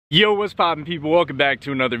Yo, what's poppin', people? Welcome back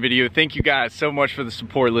to another video. Thank you guys so much for the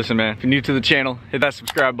support. Listen, man, if you're new to the channel, hit that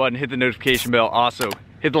subscribe button, hit the notification bell. Also,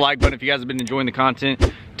 hit the like button if you guys have been enjoying the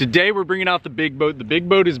content. Today, we're bringing out the big boat. The big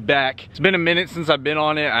boat is back. It's been a minute since I've been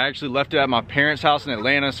on it. I actually left it at my parents' house in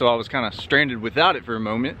Atlanta, so I was kind of stranded without it for a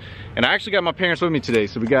moment. And I actually got my parents with me today.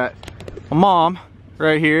 So we got my mom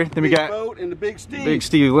right here. Then we got boat and the Big Steve. Big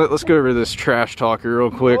Steve. Let's go over this trash talker real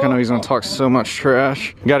quick. I know he's gonna talk so much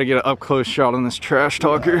trash. Got to get an up close shot on this trash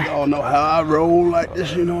talker. Y'all know how I roll like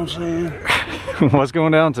this, you know what I'm saying? What's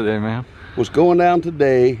going down today, man? What's going down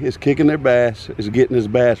today is kicking their bass, is getting his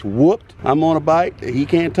bass whooped. I'm on a bite that he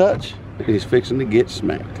can't touch, and he's fixing to get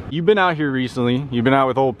smacked. You've been out here recently. You've been out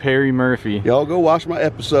with old Perry Murphy. Y'all go watch my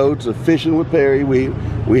episodes of Fishing with Perry.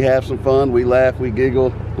 We have some fun, we laugh, we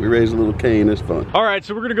giggle, we raise a little cane, it's fun. All right,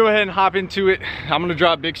 so we're gonna go ahead and hop into it. I'm gonna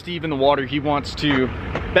drop Big Steve in the water. He wants to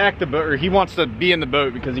back the boat, or he wants to be in the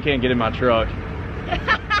boat because he can't get in my truck.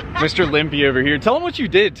 Mr. Limpy over here. Tell him what you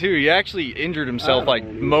did too. He actually injured himself like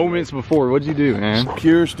moments before. What'd you do, man? It's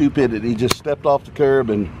pure stupidity. He just stepped off the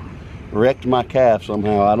curb and wrecked my calf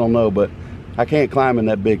somehow. I don't know, but I can't climb in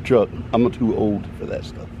that big truck. I'm too old for that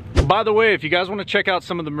stuff. By the way, if you guys want to check out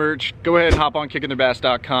some of the merch, go ahead and hop on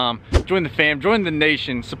kickingtheirbass.com. Join the fam, join the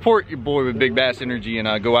nation, support your boy with Big Bass Energy,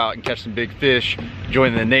 and go out and catch some big fish.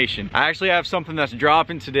 Join the nation. I actually have something that's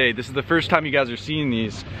dropping today. This is the first time you guys are seeing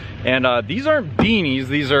these. And these aren't beanies.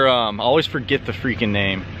 These are, I always forget the freaking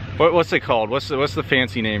name. What's it called? What's the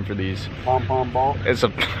fancy name for these? Pom-pom ball? It's a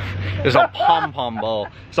pom-pom ball.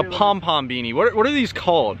 It's a pom-pom beanie. What are these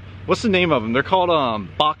called? What's the name of them? They're called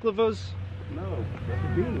baklavas? No, that's a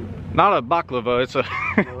beanie. Not a baklava, it's a,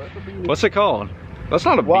 No, that's a beanie. what's it called? That's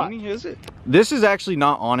not a beanie, is it? This is actually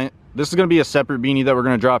not on it. This is gonna be a separate beanie that we're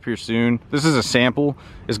gonna drop here soon. This is a sample.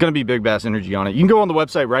 It's gonna be Big Bass Energy on it. You can go on the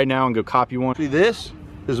website right now and go copy one. See, this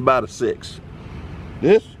is about a 6.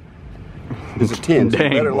 This is a 10. So you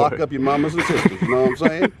Dang, better boy. lock up your mamas and sisters, you know what I'm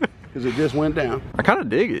saying? Because it just went down. I kind of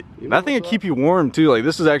dig it. You know That thing will what's keep you warm too. Like,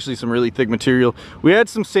 this is actually some really thick material. We had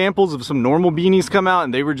some samples of some normal beanies come out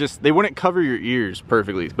and they wouldn't cover your ears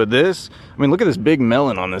perfectly. But this, I mean, look at this big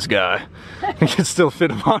melon on this guy. It can still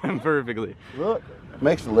fit on him perfectly. Look,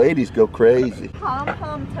 makes the ladies go crazy.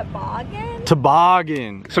 Pom-pom toboggan?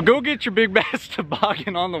 Toboggan. So go get your Big Bass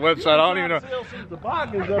toboggan on the website. I don't even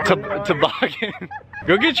know. Toboggan.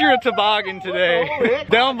 Go get you a toboggan today.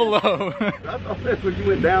 Down below. I thought that's when you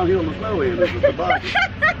went downhill in the snow end. This was the bottom.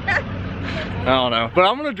 I don't know. But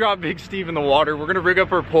I'm gonna drop Big Steve in the water. We're gonna rig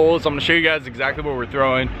up our poles. I'm gonna show you guys exactly what we're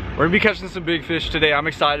throwing. We're gonna be catching some big fish today. I'm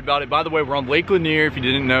excited about it. By the way, we're on Lake Lanier, if you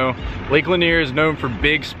didn't know. Lake Lanier is known for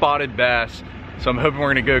big spotted bass. So I'm hoping we're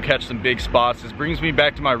gonna go catch some big spots. This brings me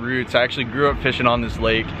back to my roots. I actually grew up fishing on this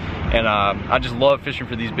lake, and I just love fishing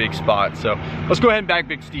for these big spots. So let's go ahead and back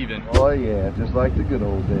Big Steve in. Oh yeah, just like the good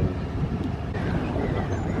old days.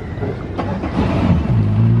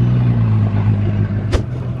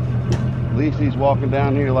 At least he's walking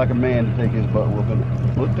down here like a man to take his butt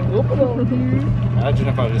whooping. Look the whooping on here. Imagine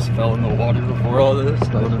if I just fell in the water before all this.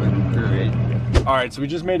 That would have been great. All right, so we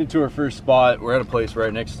just made it to our first spot. We're at a place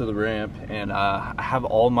right next to the ramp, and I have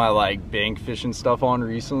all my like bank fishing stuff on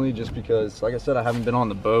recently just because, like I said, I haven't been on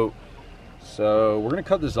the boat. So we're gonna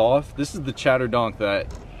cut this off. This is the chatter donk that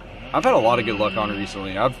I've had a lot of good luck on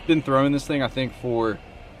recently. I've been throwing this thing, I think, for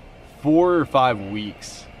 4 or 5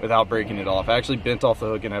 weeks without breaking it off. I actually bent off the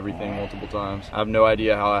hook and everything multiple times. I have no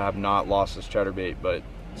idea how I have not lost this chatterbait, but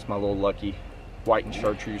it's my little lucky white and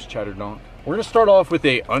chartreuse chatter donk. We're gonna start off with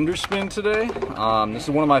a underspin today. This is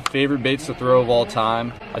one of my favorite baits to throw of all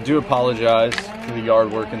time. I do apologize for the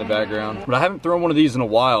yard work in the background, but I haven't thrown one of these in a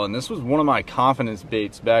while, and this was one of my confidence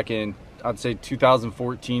baits back in, I'd say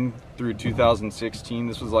 2014 through 2016.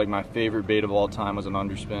 This was like my favorite bait of all time, was an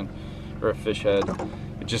underspin or a fish head.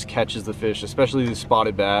 It just catches the fish, especially the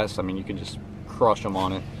spotted bass. I mean, you can just crush them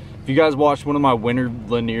on it. If you guys watched one of my winter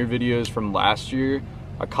Lanier videos from last year,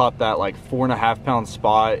 I caught that like 4.5 pound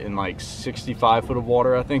spot in like 65 foot of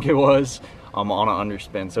water, I think it was, on an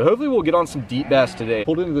underspin. So hopefully we'll get on some deep bass today.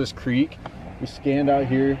 Pulled into this creek. We scanned out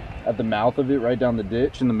here at the mouth of it, right down the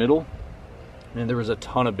ditch in the middle, and there was a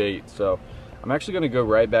ton of bait. So I'm actually gonna go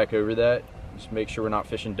right back over that, just make sure we're not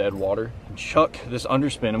fishing dead water, and chuck this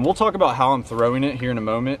underspin. And we'll talk about how I'm throwing it here in a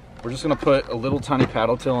moment. We're just gonna put a little tiny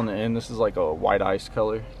paddle tail on the end. This is like a white ice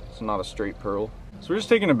color. It's not a straight pearl. So we're just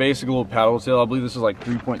taking a basic little paddle tail. I believe this is like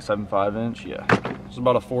 3.75 inch. Yeah, it's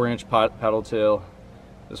about a 4-inch paddle tail.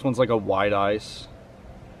 This one's like a white ice.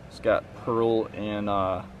 It's got pearl and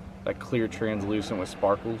that clear translucent with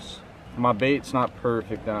sparkles. If my bait's not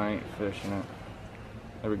perfect, then I ain't fishing it.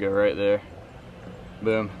 There we go, right there.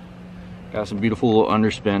 Boom. Got some beautiful little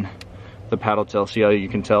underspin. the paddle tail. See how you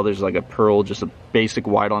can tell there's like a pearl, just a basic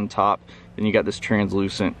white on top. Then you got this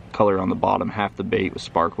translucent color on the bottom, half the bait with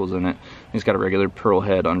sparkles in it. He's got a regular pearl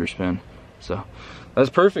head underspin. So that's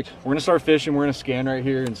perfect. We're gonna start fishing. We're gonna scan right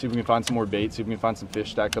here and see if we can find some more bait, see if we can find some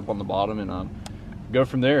fish stacked up on the bottom, and go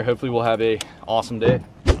from there. Hopefully we'll have a awesome day.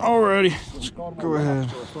 Alrighty, let's go ahead.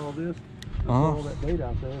 I saw this. I saw that bait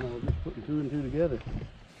out there, and I was just putting 2 and 2 together.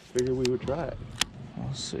 Figured we would try it.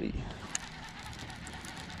 Let's see.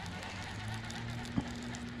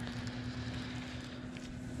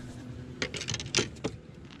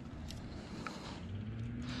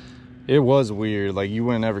 It was weird, like you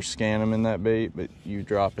wouldn't ever scan them in that bait, but you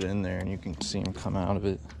drop it in there and you can see them come out of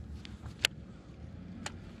it.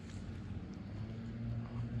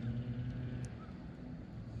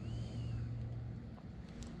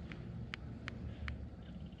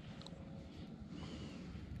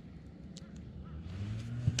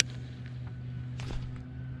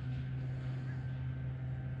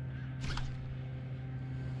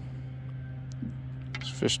 There's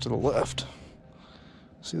fish to the left.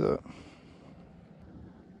 See that?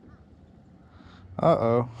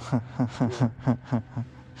 Uh-oh.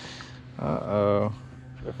 Uh-oh.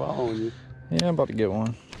 They're following you. Yeah, I'm about to get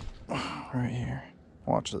one. Right here.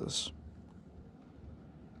 Watch this.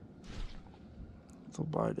 They'll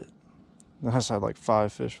bite it. That has had like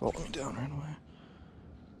 5 fish follow me down right away.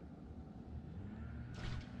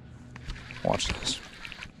 Watch this.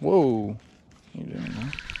 Whoa. What are you doing,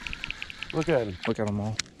 man? Look at him. Look at them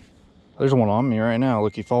all. There's one on me right now.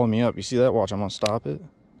 Look, he followed me up. You see that? Watch, I'm gonna stop it.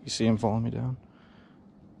 You see him following me down?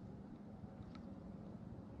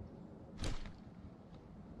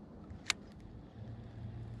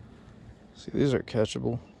 See, these are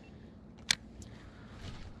catchable.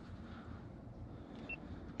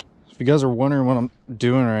 If you guys are wondering what I'm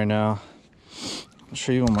doing right now, I'll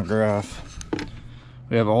show you on my graph.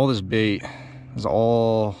 We have all this bait. It's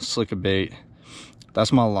all slicka bait.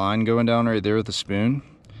 That's my line going down right there with the spoon.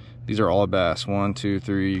 These are all bass. 1, 2,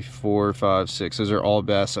 3, 4, 5, 6. Those are all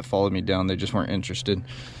bass that followed me down. They just weren't interested.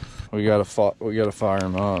 We gotta fire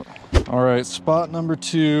them up. All right, spot number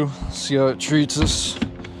 2. See how it treats us.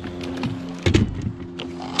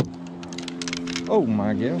 Oh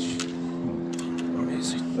my gosh!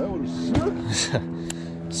 Amazing. That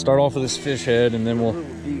was Start off with this fish head, and then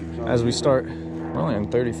we'll, as we start, we're only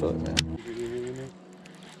on 30 foot, man.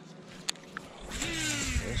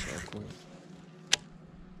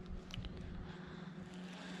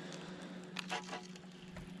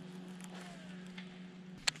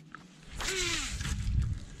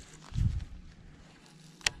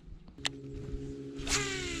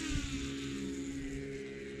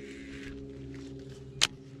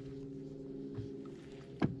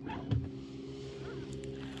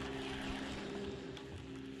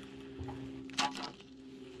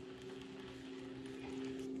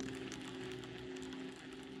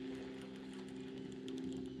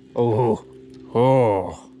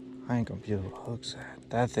 Oh, I ain't gonna be able to hook that.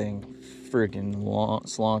 That thing freaking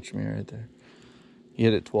launched me right there. He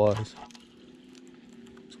hit it twice.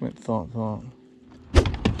 Just went thump, thump.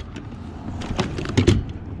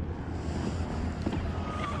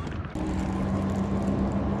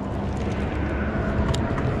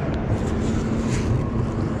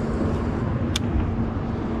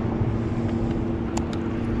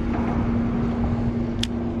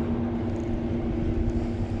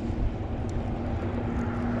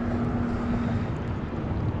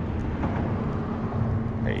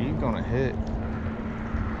 Gonna hit.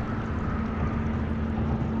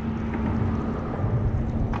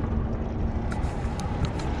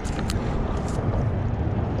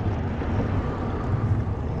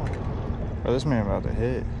 Bro, this man about to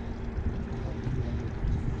hit.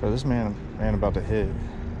 Bro, this man about to hit.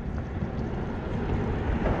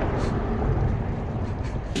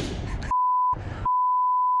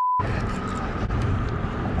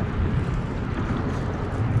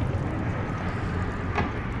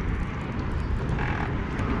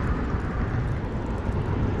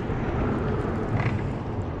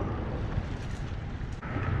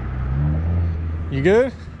 You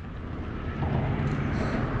good?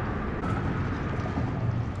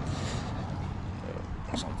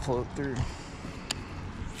 So float through.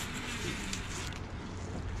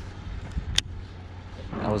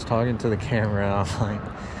 I was talking to the camera and I'm like,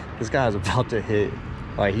 this guy's about to hit.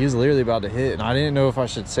 Like, he was literally about to hit, and I didn't know if I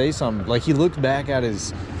should say something. Like, he looked back at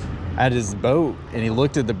his boat and he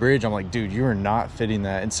looked at the bridge. I'm like, dude, you are not fitting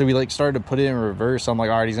that. And so we like started to put it in reverse. I'm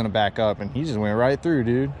like, all right, he's gonna back up, and he just went right through,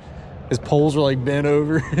 dude. His poles were like bent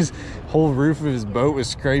over. His whole roof of his boat was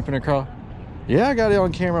scraping across. Yeah, I got it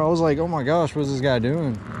on camera. I was like, oh my gosh, what's this guy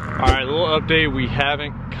doing? I right, a little update. We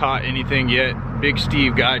haven't caught anything yet. Big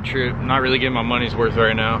Steve guide trip. I'm not really getting my money's worth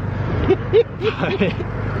right now.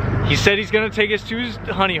 He said he's gonna take us to his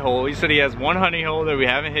honey hole. He said he has one honey hole that we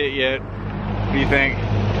haven't hit yet. What do you think?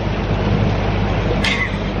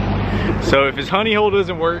 So if his honey hole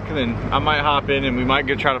doesn't work, then I might hop in and we might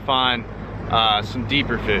go try to find some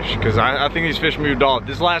deeper fish, because I think these fish moved off.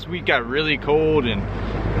 This last week got really cold, and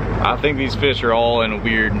I think these fish are all in a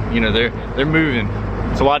weird, you know, they're moving.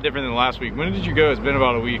 It's a lot different than last week. When did you go? It's been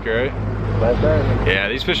about a week, right? Yeah,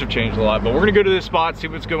 these fish have changed a lot, but we're gonna go to this spot, see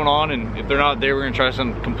what's going on, and if they're not there, we're gonna try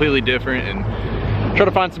something completely different and try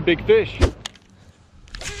to find some big fish.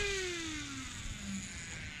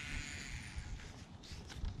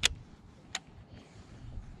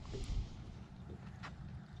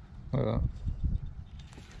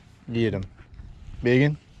 Get him.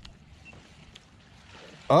 Biggin.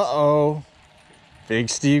 Uh-oh. Big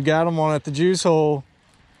Steve got him on at the juice hole.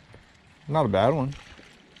 Not a bad one.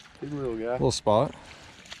 Big little guy. Little spot.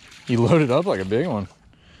 He loaded up like a big one.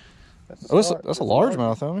 That's a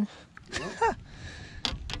largemouth, homie. Yep.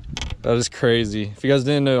 That is crazy. If you guys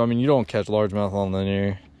didn't know, I mean, you don't catch largemouth on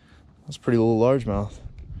linear. That's a pretty little largemouth.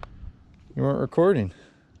 You weren't recording.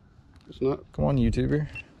 It's not. Come on, YouTuber.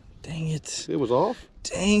 Dang it. It was off?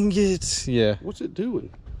 Dang it. Yeah. What's it doing?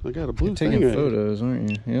 I got a blue You're thing. taking photos, aren't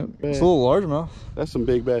you? Yep. It's a little largemouth. That's some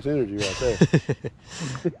big bass energy right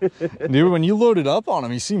there. Dude, when you loaded up on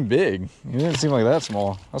him, he seemed big. He didn't seem like that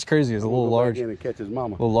small. That's crazy. It's a little large. And catch his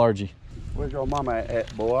mama. A little largy. Where's your mama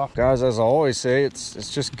at, boy? Guys, as I always say,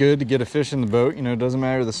 it's just good to get a fish in the boat. You know, it doesn't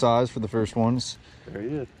matter the size for the first ones. There he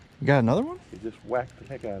is. You got another one? He just whacked the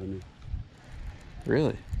heck out of me.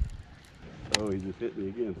 Really? Oh, he just hit me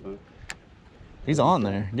again, son. He's on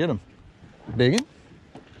there. Get him. Biggin?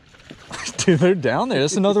 Dude, they're down there.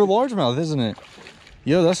 That's another largemouth, isn't it?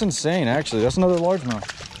 Yo, that's insane, actually. That's another largemouth.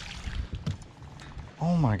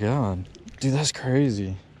 Oh my God. Dude, that's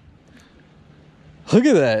crazy. Look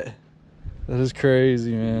at that. That is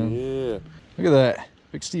crazy, man. Yeah. Look at that.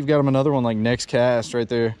 Big Steve got him another one like next cast right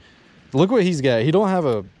there. Look what he's got. He don't have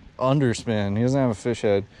a underspin. He doesn't have a fish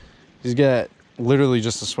head. He's got literally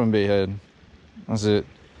just a swim bait head. That's it.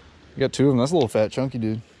 You got two of them. That's a little fat, chunky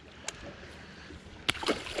dude.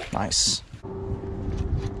 Nice.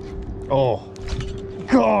 Oh,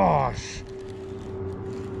 gosh.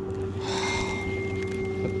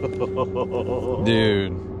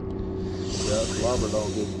 Dude. Yeah, slobbered all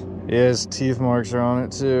good. Yeah, his teeth marks are on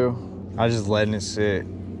it too. I just letting it sit.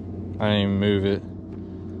 I didn't even move it.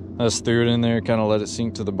 I just threw it in there, kind of let it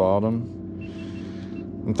sink to the bottom.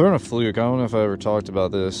 I'm throwing a fluke. I don't know if I ever talked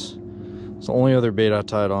about this. It's the only other bait I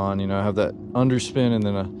tied on. You know, I have that underspin and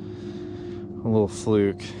then a little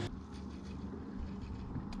fluke.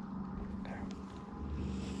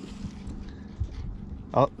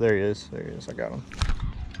 Oh, there he is. There he is. I got him.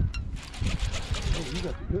 Oh, you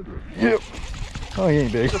got the good one. Yep. Oh, he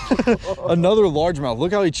ain't big. Another largemouth.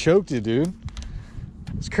 Look how he choked it, dude.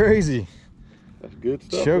 It's crazy. That's good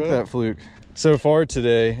stuff. Choked man. that fluke. So far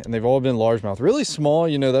today, and they've all been largemouth. Really small,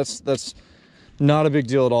 you know, that's not a big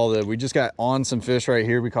deal at all. That we just got on some fish right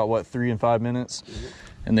here. We caught, what, 3 in 5 minutes? Mm-hmm.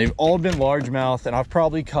 And they've all been largemouth, and I've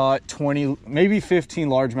probably caught 20, maybe 15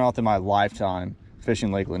 largemouth in my lifetime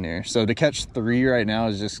fishing Lake Lanier. So to catch 3 right now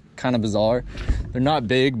is just kind of bizarre. They're not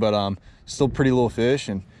big, but still pretty little fish,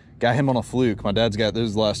 and got him on a fluke. My dad's got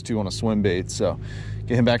those last 2 on a swim bait, so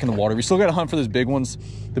get him back in the water. We still got to hunt for those big ones.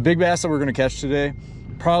 The big bass that we're going to catch today,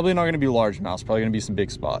 probably not going to be largemouth. It's probably going to be some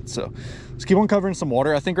big spots. So let's keep on covering some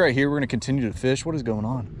water. I think right here we're going to continue to fish. What is going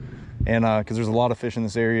on? And because there's a lot of fish in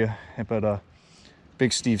this area, but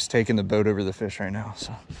Big Steve's taking the boat over the fish right now,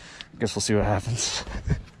 so I guess we'll see what happens.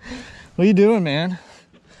 What are you doing, man?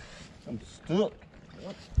 I'm stuck.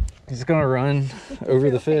 He's gonna run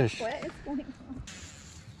over the fish. What is going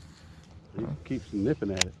on? He keeps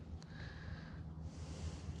nipping at it.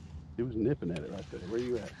 He was nipping at it right there. Where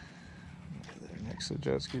you at? Next to the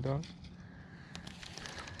jet ski, dog.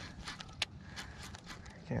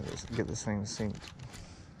 Can't get this thing to sink.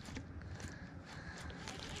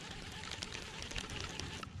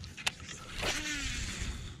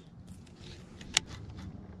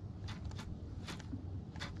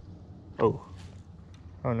 Oh.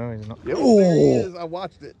 Oh no, he's not. Yep, oh, there he is. I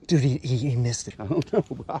watched it. Dude, he missed it. I don't know,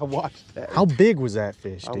 but I watched that. How big was that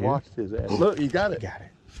fish, dude? I watched his ass. Look, he got it. Got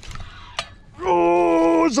it.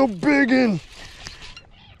 Oh, it's a big one.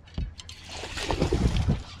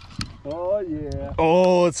 Oh, yeah.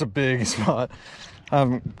 Oh, it's a big spot. I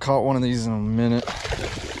haven't caught one of these in a minute.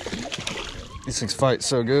 These things fight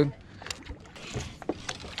so good.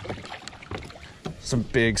 It's a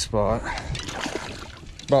big spot.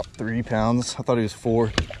 About 3 pounds. I thought he was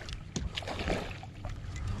 4.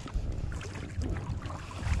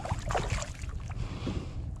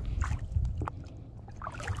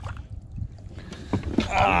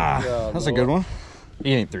 That's a good one.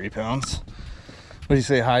 He ain't 3 pounds. What do you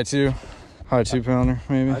say, high 2? High 2-pounder,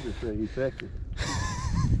 maybe? I just say he's sexy.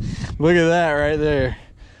 Look at that right there.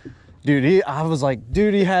 Dude, I was like,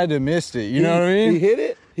 dude, he had to have missed it. You know what I mean? He hit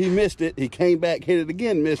it, he missed it, he came back, hit it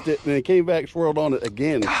again, missed it, and he came back, swirled on it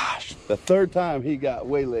again. Gosh. The 3rd time he got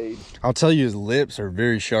waylaid. I'll tell you, his lips are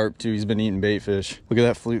very sharp too. He's been eating bait fish. Look at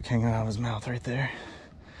that fluke hanging out of his mouth right there.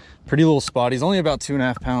 Pretty little spot. He's only about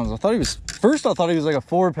 2.5 pounds. First I thought he was like a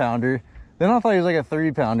 4-pounder. Then I thought he was like a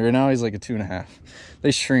 3-pounder, and now he's like a 2.5. They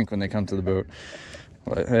shrink when they come to the boat.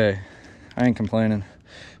 But hey, I ain't complaining.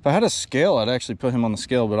 If I had a scale, I'd actually put him on the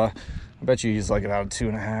scale, but I bet you he's like about a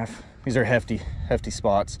 2.5. These are hefty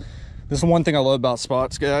spots. This is one thing I love about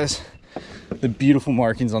spots, guys. The beautiful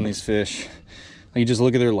markings on these fish. Like, you just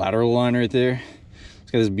look at their lateral line right there.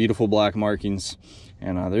 It's got these beautiful black markings.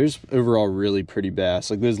 And there's overall really pretty bass.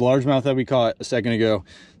 Like those largemouth that we caught a second ago,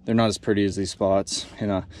 they're not as pretty as these spots.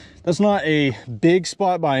 And that's not a big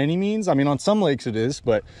spot by any means. I mean, on some lakes it is,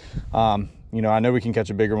 but you know, I know we can catch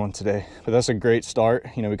a bigger one today. But that's a great start.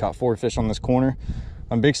 You know, we caught 4 fish on this corner.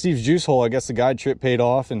 On Big Steve's juice hole, I guess the guide trip paid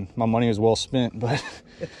off and my money was well spent, but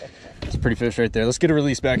it's a pretty fish right there. Let's get a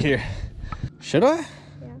release back here. Should I? Yeah.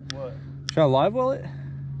 What? Should I live well it?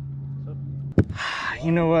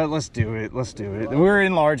 You know what? Let's do it. Let's do it. We're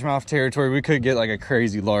in largemouth territory. We could get like a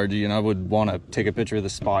crazy largie, and I would want to take a picture of the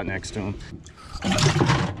spot next to him.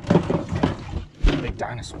 Big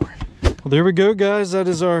dinosaur. Well, there we go, guys. That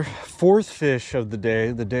is our 4th fish of the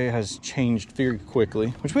day. The day has changed very quickly,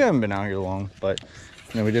 which we haven't been out here long, but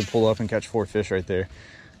you know, we did pull up and catch 4 fish right there.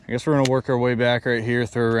 I guess we're gonna work our way back right here,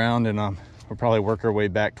 throw around, and we'll probably work our way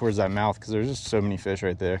back towards that mouth because there's just so many fish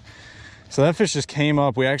right there. So that fish just came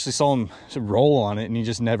up. We actually saw him roll on it, and he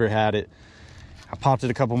just never had it. I popped it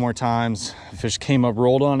a couple more times. The fish came up,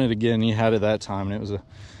 rolled on it again. He had it that time, and it was a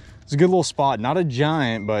good little spot. Not a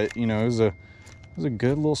giant, but you know, it was a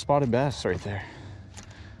good little spotted bass right there.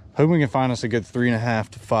 Hoping we can find us a good 3.5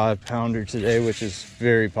 to 5-pounder today, which is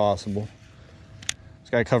very possible.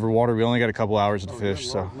 Just gotta cover water. We only got a couple hours to fish,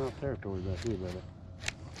 so.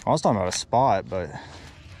 I was talking about a spot, but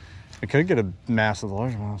we could get a massive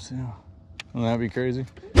largemouth too. Wouldn't that be crazy?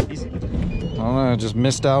 I don't know, I just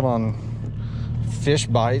missed out on fish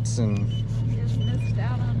bites and Just missed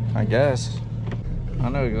out on. I guess. I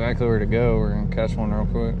know exactly where to go. We're gonna catch one real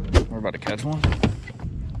quick. We're about to catch one.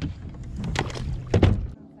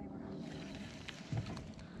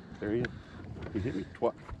 There he is. He hit me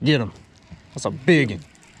twice. Get him. That's a biggin.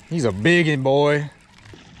 He's a biggin, boy.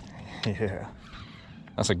 Yeah.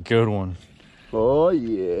 That's a good one. Oh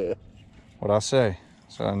yeah. What'd I say?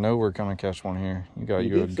 So I know we're gonna catch one here. You got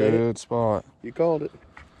you a good spot. You called it.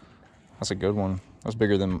 That's a good one. That's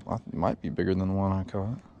bigger than, might be bigger than the one I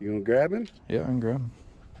caught. You gonna grab him? Yeah, I can grab him.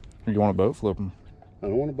 Or you want to boat flip him? I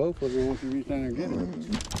don't want to both of them. I want you to reach down there and get him.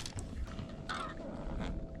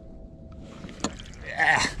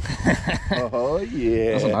 Yeah. Oh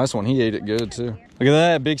yeah. That's a nice one. He ate it good too. Look at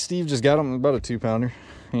that. Big Steve just got him about a 2-pounder.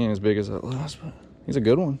 He ain't as big as that last, but he's a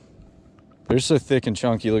good one. They're so thick and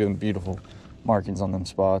chunky. Look at them beautiful markings on them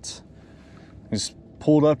spots. Just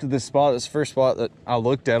pulled up to this spot. This first spot that I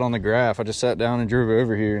looked at on the graph. I just sat down and drove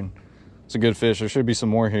over here, and it's a good fish. There should be some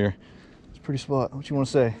more here. It's a pretty spot. What you want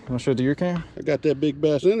to say? You want to show it to your cam? I got that big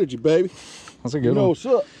bass energy, baby. That's a good You know one. what's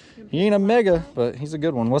up? He ain't a mega, but he's a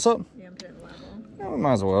good one. What's up? Yeah, I'm doing level. Yeah, we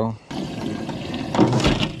might as well.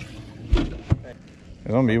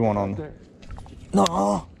 There's gonna be one on there.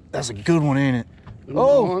 No, that's a good one, ain't it?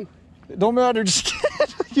 Oh, it don't matter. Just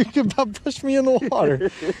you can about push me in the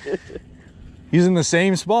water. He's in the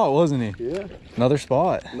same spot, wasn't he? Yeah. Another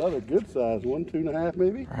spot. Another good size one, 2.5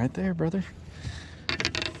 maybe. Right there, brother.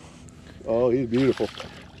 Oh, he's beautiful.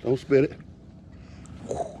 Don't spit it.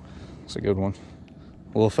 That's a good one.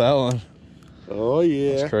 A little fat one. Oh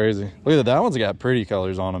yeah. That's crazy. Look at that one's got pretty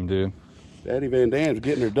colors on him, dude. Daddy Van Dam's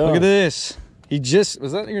getting her done. Look at this. He just,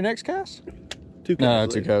 was that your next cast? 2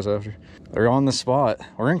 casts. No, 2 casts after. They're on the spot.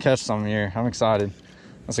 We're gonna catch some here. I'm excited.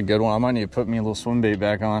 That's a good one. I might need to put me a little swim bait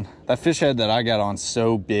back on. That fish head that I got on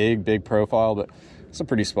so big profile, but it's a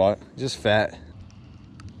pretty spot. Just fat.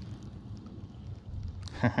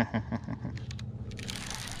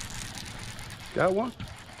 Got one?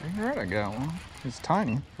 You're right, I got one. It's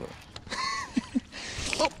tiny, but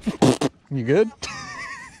you good?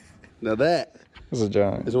 Now that It's a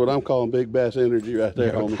giant. is what I'm calling big bass energy right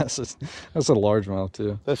there, homie. That's a largemouth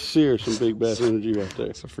too. That's serious some big bass energy right there.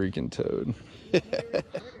 It's a freaking toad.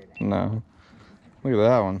 No. Look at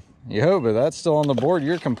that one. You hope, but that's still on the board.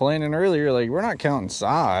 You're complaining earlier, like, we're not counting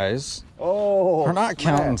size. Oh, We're not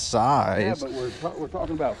counting snap. Yeah, size. but we're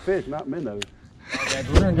talking about fish, not minnows. Yeah,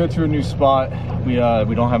 we're gonna go to a new spot. We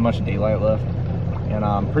don't have much daylight left,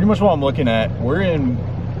 and pretty much what I'm looking at, we're in.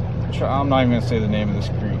 I'm not even gonna say the name of this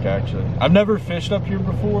creek. Actually, I've never fished up here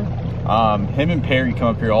before. Him and Perry come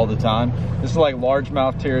up here all the time. This is like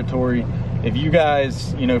largemouth territory. If you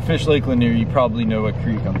guys, you know, fish Lake Lanier, you probably know what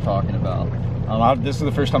creek I'm talking about. This is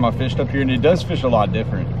the first time I fished up here, and it does fish a lot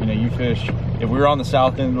different. You know, you fish, if we were on the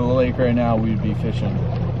south end of the lake right now, we'd be fishing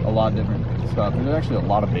a lot different stuff. There's actually a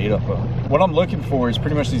lot of bait up there. What I'm looking for is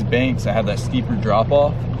pretty much these banks that have that steeper drop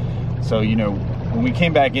off. So, you know, when we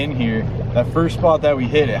came back in here, that first spot that we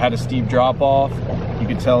hit, it had a steep drop off. You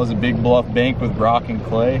could tell it was a big bluff bank with rock and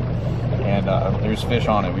clay, and there's fish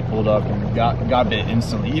on it. We pulled up and we got bit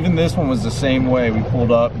instantly. Even this one was the same way. We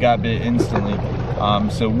pulled up, got bit instantly.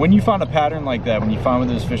 So when you find a pattern like that, when you find where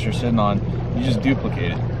those fish are sitting on, you just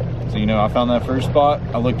duplicate it. So, you know, I found that first spot.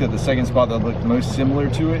 I looked at the second spot that looked most similar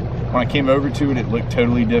to it. When I came over to it, it looked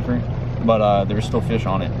totally different, but there was still fish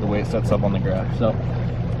on it, the way it sets up on the graph. So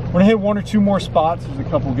we're gonna hit one or two more spots. There's a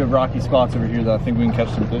couple good rocky spots over here that I think we can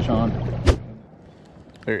catch some fish on.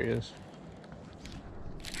 There he is.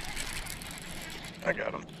 I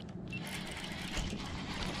got him.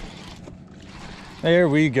 There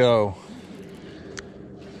we go.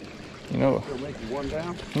 You know, one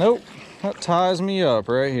down? Nope, that ties me up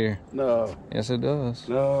right here. No. Yes, it does.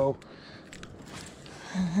 No.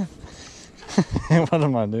 What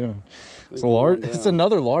am I doing? It's a large. It's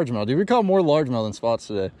another largemouth. Dude, we caught more largemouth than spots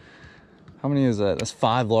today. How many is that? That's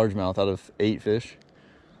 5 largemouth out of 8 fish.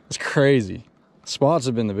 It's crazy. Spots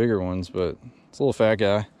have been the bigger ones, but it's a little fat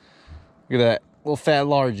guy. Look at that little fat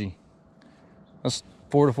largie. That's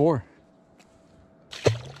 4 to 4.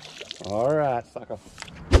 All right, sucker.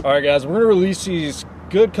 All right, guys, we're gonna release these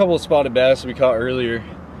good couple of spotted bass that we caught earlier.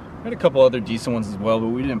 We had a couple other decent ones as well, but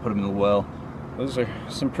we didn't put them in the well. Those are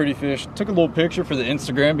some pretty fish. Took a little picture for the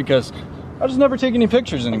Instagram because I just never take any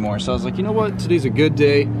pictures anymore. So I was like, you know what? Today's a good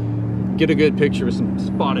day. Get a good picture with some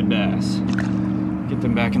spotted bass. Get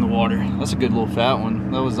them back in the water. That's a good little fat one.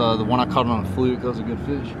 That was the one I caught on a fluke. That was a good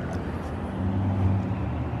fish.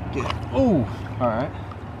 Oh, all right.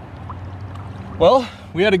 Well,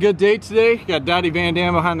 we had a good day today. Got Daddy Van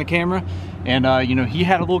Dam behind the camera. And, you know, he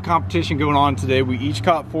had a little competition going on today. We each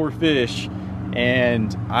caught 4 fish.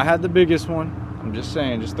 And I had the biggest one. I'm just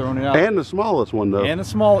saying, just throwing it out. And the smallest one, though. And the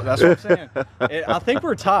small, that's what I'm saying. I think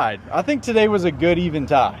we're tied. I think today was a good even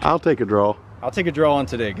tie. I'll take a draw. I'll take a draw on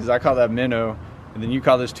today because I caught that minnow, and then you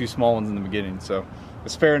caught those 2 small ones in the beginning. So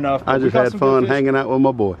it's fair enough. I just had fun hanging out with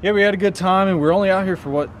my boy. Yeah, we had a good time, and we're only out here for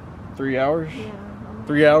what, 3 hours? Yeah.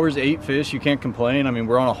 3 hours, 8 fish. You can't complain. I mean,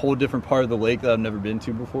 we're on a whole different part of the lake that I've never been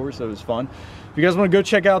to before, so it was fun. If you guys want to go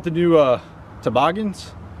check out the new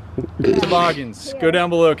toboggans, go down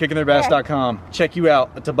below, kickingtheirbass.com. Check you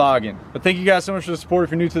out, a toboggan. But thank you guys so much for the support. If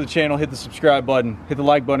you're new to the channel, hit the subscribe button, hit the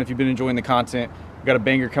like button if you've been enjoying the content. We've got a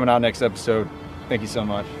banger coming out next episode. Thank you so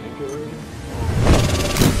much.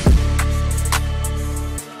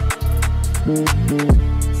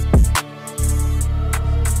 Mm-hmm.